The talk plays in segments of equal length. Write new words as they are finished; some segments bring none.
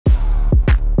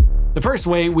The first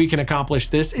way we can accomplish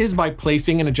this is by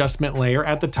placing an adjustment layer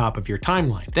at the top of your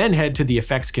timeline. Then head to the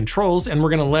effects controls, and we're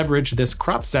going to leverage this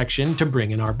crop section to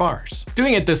bring in our bars.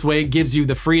 Doing it this way gives you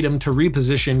the freedom to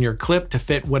reposition your clip to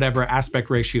fit whatever aspect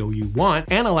ratio you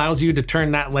want, and allows you to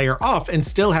turn that layer off and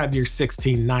still have your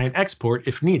 16:9 export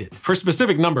if needed. For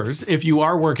specific numbers, if you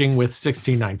are working with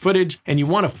 16:9 footage and you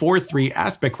want a 4:3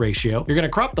 aspect ratio, you're going to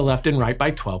crop the left and right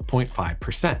by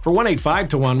 12.5%. For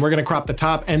 1:8:5:1, we're going to crop the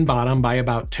top and bottom by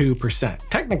about 2%.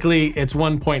 Technically, it's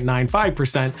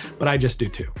 1.95%, but I just do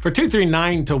 2. For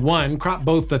 2:3:9:1, crop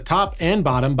both the top and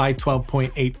bottom by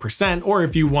 12.8%, or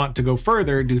if you want to go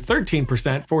further, do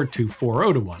 13% for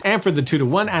 2:4:0:1. And for the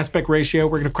 2:1 aspect ratio,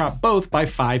 we're going to crop both by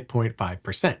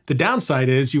 5.5%. The downside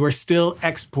is you are still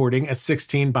exporting a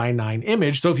 16:9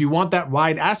 image, so if you want that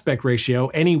wide aspect ratio,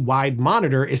 any wide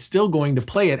monitor is still going to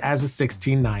play it as a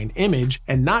 16:9 image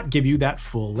and not give you that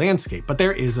full landscape, but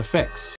there is a fix.